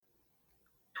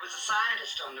was a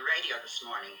scientist on the radio this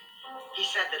morning. He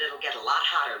said that it'll get a lot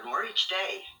hotter more each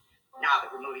day, now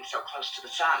that we're moving so close to the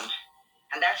sun.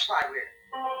 And that's why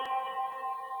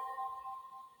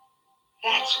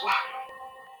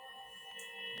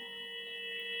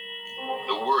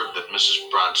The word that Mrs.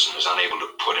 Bronson is unable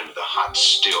to put into the hot,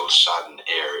 still, sodden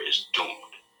air is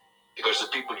doomed, because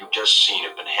the people you've just seen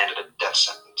have been handed a death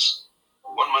sentence.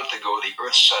 1 month ago, the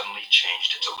Earth suddenly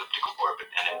changed its elliptical orbit,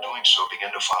 and in doing so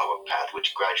began to follow a path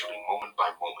which gradually, moment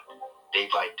by moment, day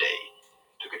by day,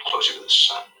 took it closer to the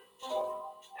sun.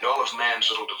 And all of man's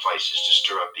little devices to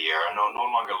stir up the air are no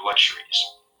longer luxuries.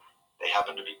 They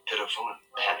happen to be pitiful and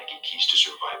panicky keys to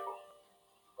survival.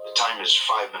 The time is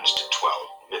 5 minutes to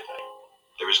 12, midnight.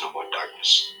 There is no more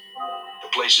darkness.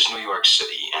 The place is New York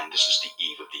City, and this is the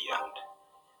eve of the end.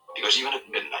 Because even at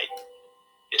midnight,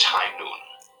 it's high noon,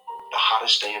 the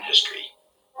hottest day in history,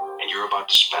 and you're about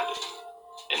to spend it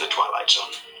in the Twilight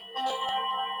Zone.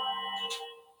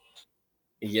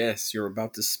 Yes, you're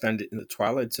about to spend it in the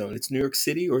Twilight Zone. It's New York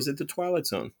City, or is it the Twilight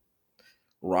Zone?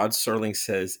 Rod Serling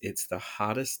says it's the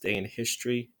hottest day in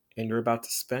history, and you're about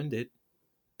to spend it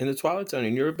in the Twilight Zone.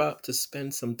 And you're about to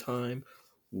spend some time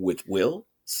with Will,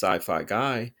 sci-fi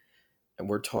guy, and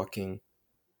we're talking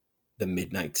The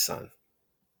Midnight Sun.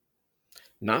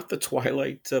 Not the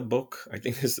Twilight book. I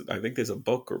think there's a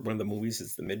book, or one of the movies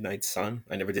is The Midnight Sun.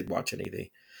 I never did watch any of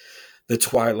the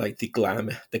Twilight, the glam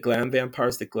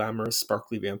vampires, the glamorous,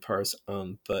 sparkly vampires.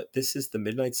 But this is The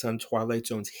Midnight Sun, Twilight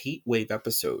Zone's heat wave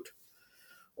episode.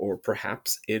 Or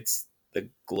perhaps it's the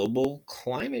global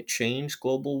climate change,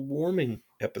 global warming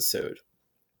episode.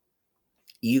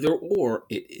 Either or,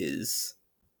 it is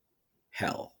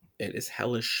hell. It is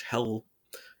hellish hell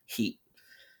heat.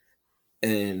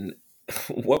 And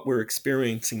what we're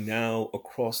experiencing now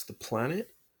across the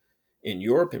planet, in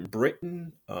Europe, in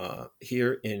Britain,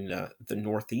 here in the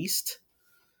Northeast,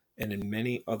 and in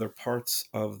many other parts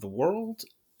of the world,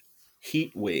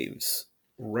 heat waves,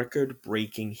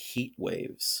 record-breaking heat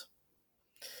waves.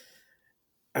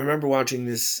 I remember watching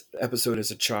this episode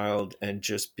as a child and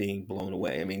just being blown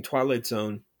away. I mean, Twilight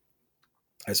Zone,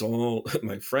 as all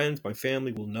my friends, my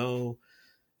family will know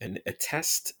and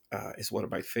attest, is one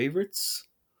of my favorites.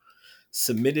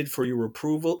 Submitted for your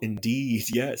approval. Indeed,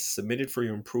 yes. Submitted for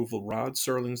your approval. Rod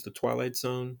Serling's The Twilight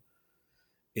Zone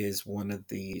is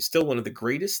still one of the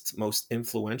greatest, most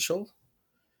influential,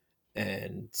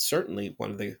 and certainly one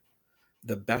of the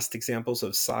best examples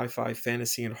of sci-fi,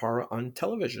 fantasy, and horror on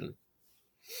television.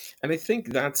 And I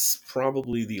think that's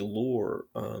probably the allure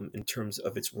in terms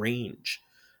of its range.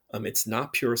 It's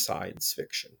not pure science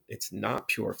fiction. It's not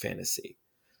pure fantasy,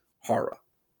 horror.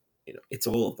 It's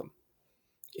all of them.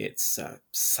 It's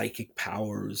psychic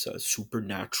powers,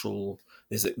 supernatural.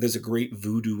 There's a great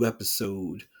voodoo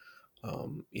episode.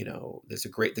 There's a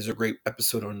great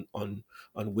episode on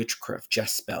witchcraft,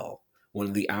 Jezebel, one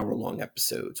of the hour-long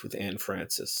episodes with Anne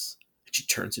Francis. She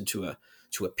turns into a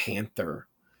panther.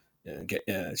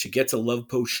 She gets a love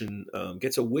potion,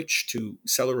 gets a witch to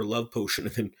sell her a love potion,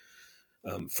 and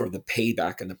then for the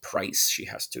payback and the price, she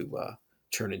has to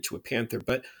turn into a panther.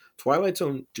 But Twilight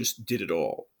Zone just did it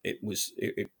all. It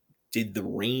did the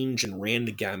range and ran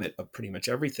the gamut of pretty much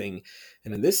everything.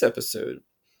 And in this episode,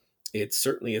 it's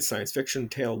certainly a science fiction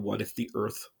tale. What if the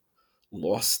Earth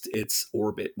lost its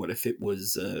orbit? What if it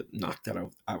was knocked out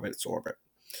of its orbit?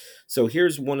 So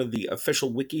here's one of the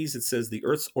official wikis. It says the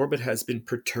Earth's orbit has been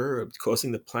perturbed,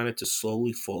 causing the planet to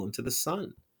slowly fall into the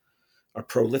sun. A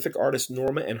prolific artist,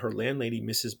 Norma, and her landlady,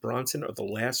 Mrs. Bronson, are the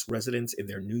last residents in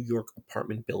their New York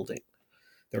apartment building.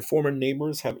 Their former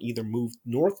neighbors have either moved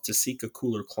north to seek a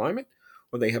cooler climate,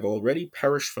 or they have already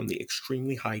perished from the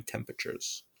extremely high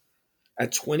temperatures.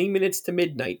 At 20 minutes to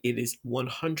midnight, it is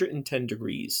 110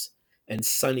 degrees and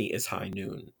sunny as high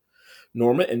noon.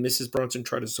 Norma and Mrs. Bronson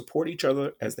try to support each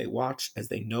other as they watch, as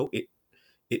they know it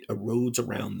erodes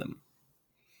around them.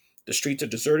 The streets are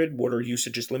deserted, water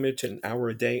usage is limited to an hour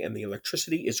a day, and the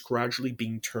electricity is gradually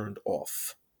being turned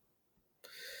off.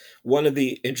 One of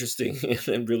the interesting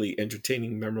and really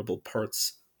entertaining, memorable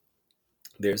parts,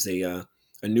 there's a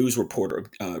news reporter,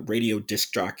 radio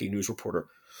disc jockey news reporter,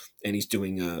 and he's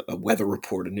doing a weather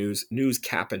report, a news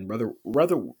cap and weather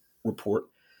report,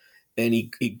 and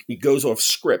he goes off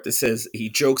script. It says he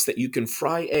jokes that you can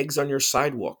fry eggs on your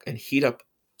sidewalk and heat up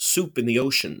soup in the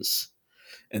oceans.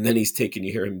 And then you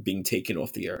hear him being taken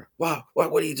off the air. Wow,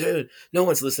 what are you doing? No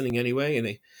one's listening anyway.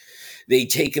 And they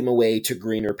take him away to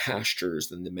greener pastures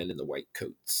than the men in the white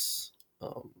coats.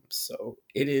 So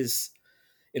it is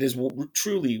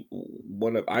truly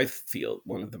I feel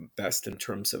one of the best in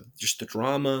terms of just the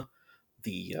drama,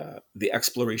 the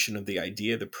exploration of the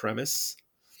idea, the premise.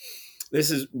 This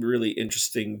is really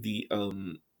interesting.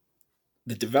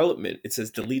 The development, it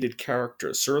says deleted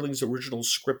characters. Serling's original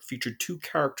script featured two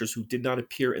characters who did not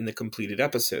appear in the completed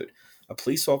episode, a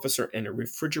police officer and a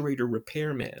refrigerator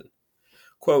repairman.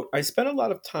 Quote, I spent a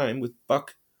lot of time with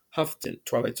Buck Houghton,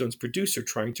 Twilight Zone's producer,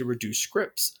 trying to reduce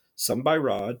scripts, some by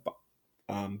Rod,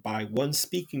 by one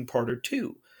speaking part or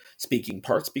two. Speaking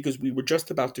parts because we were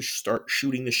just about to start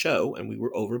shooting the show and we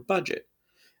were over budget.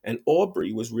 And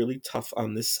Aubrey was really tough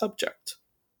on this subject.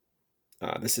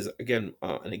 This is, again,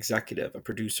 an executive, a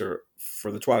producer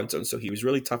for the Twilight Zone. So he was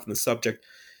really tough on the subject,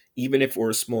 even if it were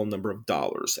a small number of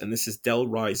dollars. And this is Del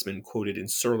Reisman quoted in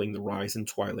Serling, The Rise and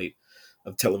Twilight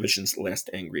of Television's Last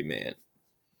Angry Man.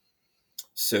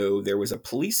 So there was a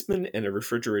policeman and a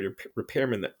refrigerator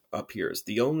repairman that appears.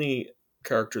 The only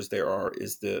characters there are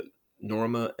is the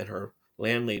Norma and her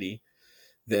landlady,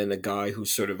 then a guy who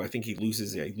sort of, I think he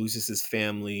loses his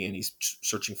family and he's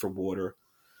searching for water.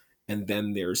 And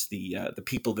then there's the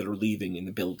people that are leaving in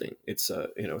the building. It's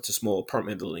it's a small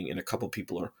apartment building, and a couple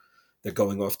people they're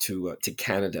going off to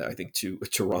Canada, I think to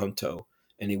Toronto.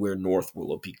 Anywhere north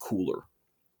will be cooler.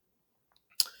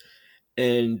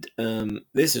 And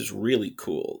this is really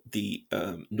cool. The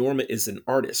Norma is an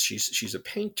artist. She's a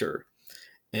painter,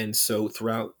 and so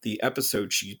throughout the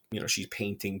episode, she's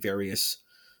painting various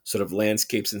sort of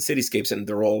landscapes and cityscapes, and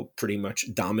they're all pretty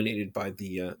much dominated by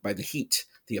the heat,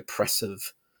 the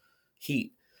oppressive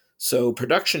heat. So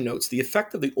production notes, the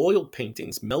effect of the oil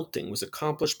paintings melting was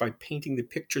accomplished by painting the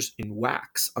pictures in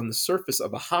wax on the surface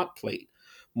of a hot plate.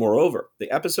 Moreover, the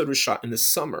episode was shot in the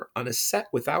summer on a set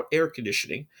without air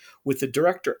conditioning, with the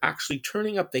director actually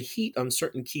turning up the heat on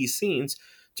certain key scenes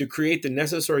to create the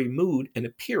necessary mood and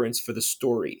appearance for the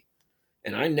story.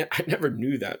 And I never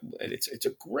knew that. It's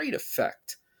a great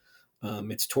effect.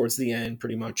 It's towards the end,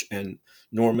 pretty much, and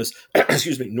Norma's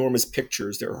Norma's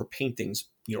pictures, her paintings,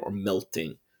 are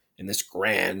melting in this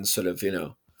grand sort of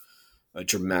a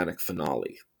dramatic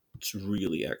finale. It's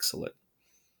really excellent.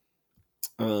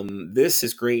 This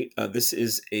is great. This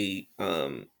is a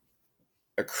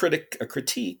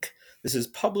critique. This is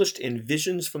published in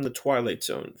Visions from the Twilight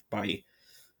Zone by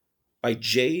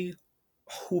Jay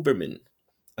Huberman,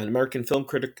 an American film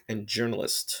critic and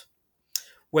journalist.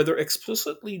 Whether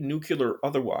explicitly nuclear or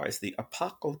otherwise, the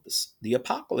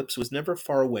apocalypse was never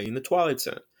far away in the Twilight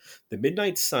Zone. The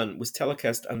Midnight Sun was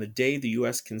telecast on the day the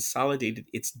U.S. consolidated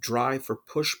its drive for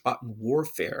push-button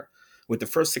warfare with the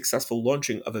first successful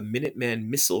launching of a Minuteman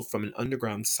missile from an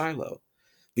underground silo.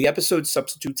 The episode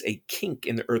substitutes a kink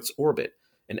in the Earth's orbit,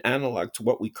 an analog to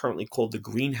what we currently call the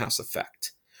greenhouse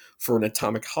effect, for an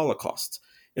atomic holocaust.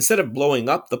 Instead of blowing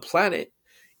up the planet,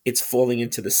 it's falling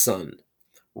into the sun.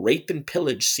 Rape and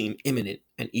pillage seem imminent,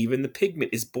 and even the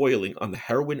pigment is boiling on the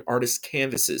heroine artist's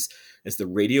canvases as the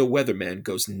radio weatherman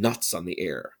goes nuts on the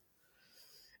air.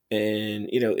 And,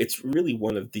 it's really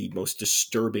one of the most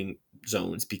disturbing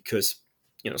zones because,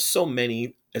 so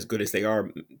many, as good as they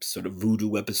are, sort of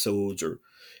voodoo episodes or,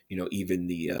 even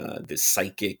the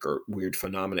psychic or weird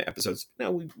phenomena episodes,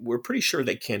 now we're pretty sure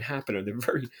they can't happen or they're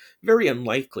very, very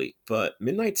unlikely. But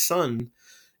Midnight Sun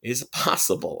is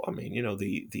possible. I mean,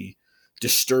 the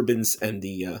disturbance and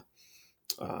the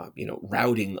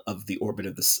routing of the orbit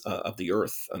of the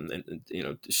Earth, and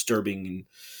disturbing and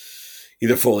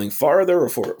either falling farther or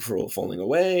for falling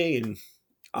away, and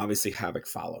obviously havoc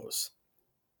follows.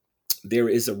 There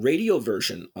is a radio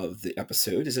version of the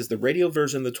episode. It says the radio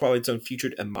version of the Twilight Zone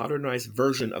featured a modernized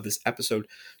version of this episode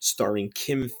starring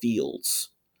Kim Fields.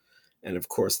 And of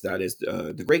course, that is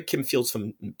the great Kim Fields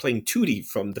from playing Tootie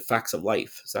from The Facts of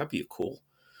Life. So that'd be a cool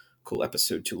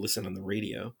episode to listen on the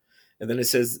radio. And then it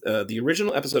says the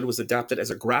original episode was adapted as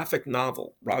a graphic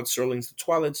novel, Rod Serling's The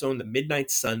Twilight Zone, The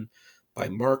Midnight Sun, by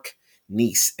Mark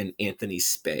Neese and Anthony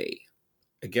Spey.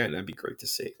 Again, that'd be great to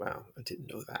see. Wow, I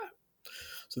didn't know that.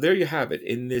 So there you have it.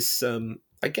 In this,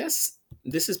 I guess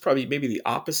this is probably maybe the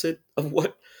opposite of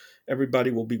what everybody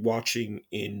will be watching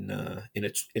in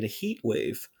a heat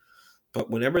wave. But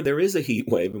whenever there is a heat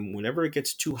wave and whenever it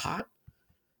gets too hot,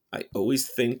 I always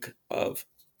think of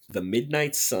The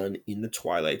Midnight Sun in the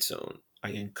Twilight Zone.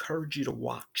 I encourage you to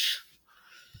watch.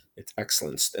 It's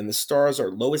excellent. And the stars are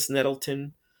Lois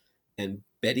Nettleton and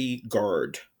Betty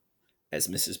Gard as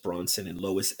Mrs. Bronson and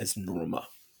Lois as Norma.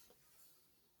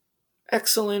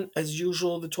 Excellent, as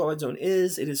usual, The Twilight Zone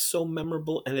is. It is so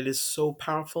memorable and it is so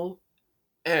powerful.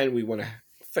 And we want to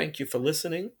thank you for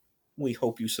listening. We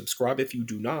hope you subscribe. If you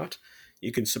do not,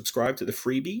 you can subscribe to the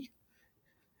freebie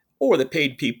or the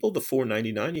paid people, the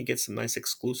 $4.99. You get some nice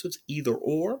exclusives, either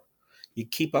or. You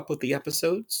keep up with the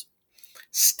episodes.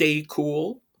 Stay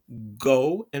cool.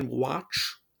 Go and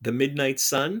watch The Midnight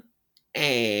Sun.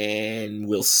 And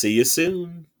we'll see you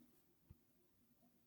soon.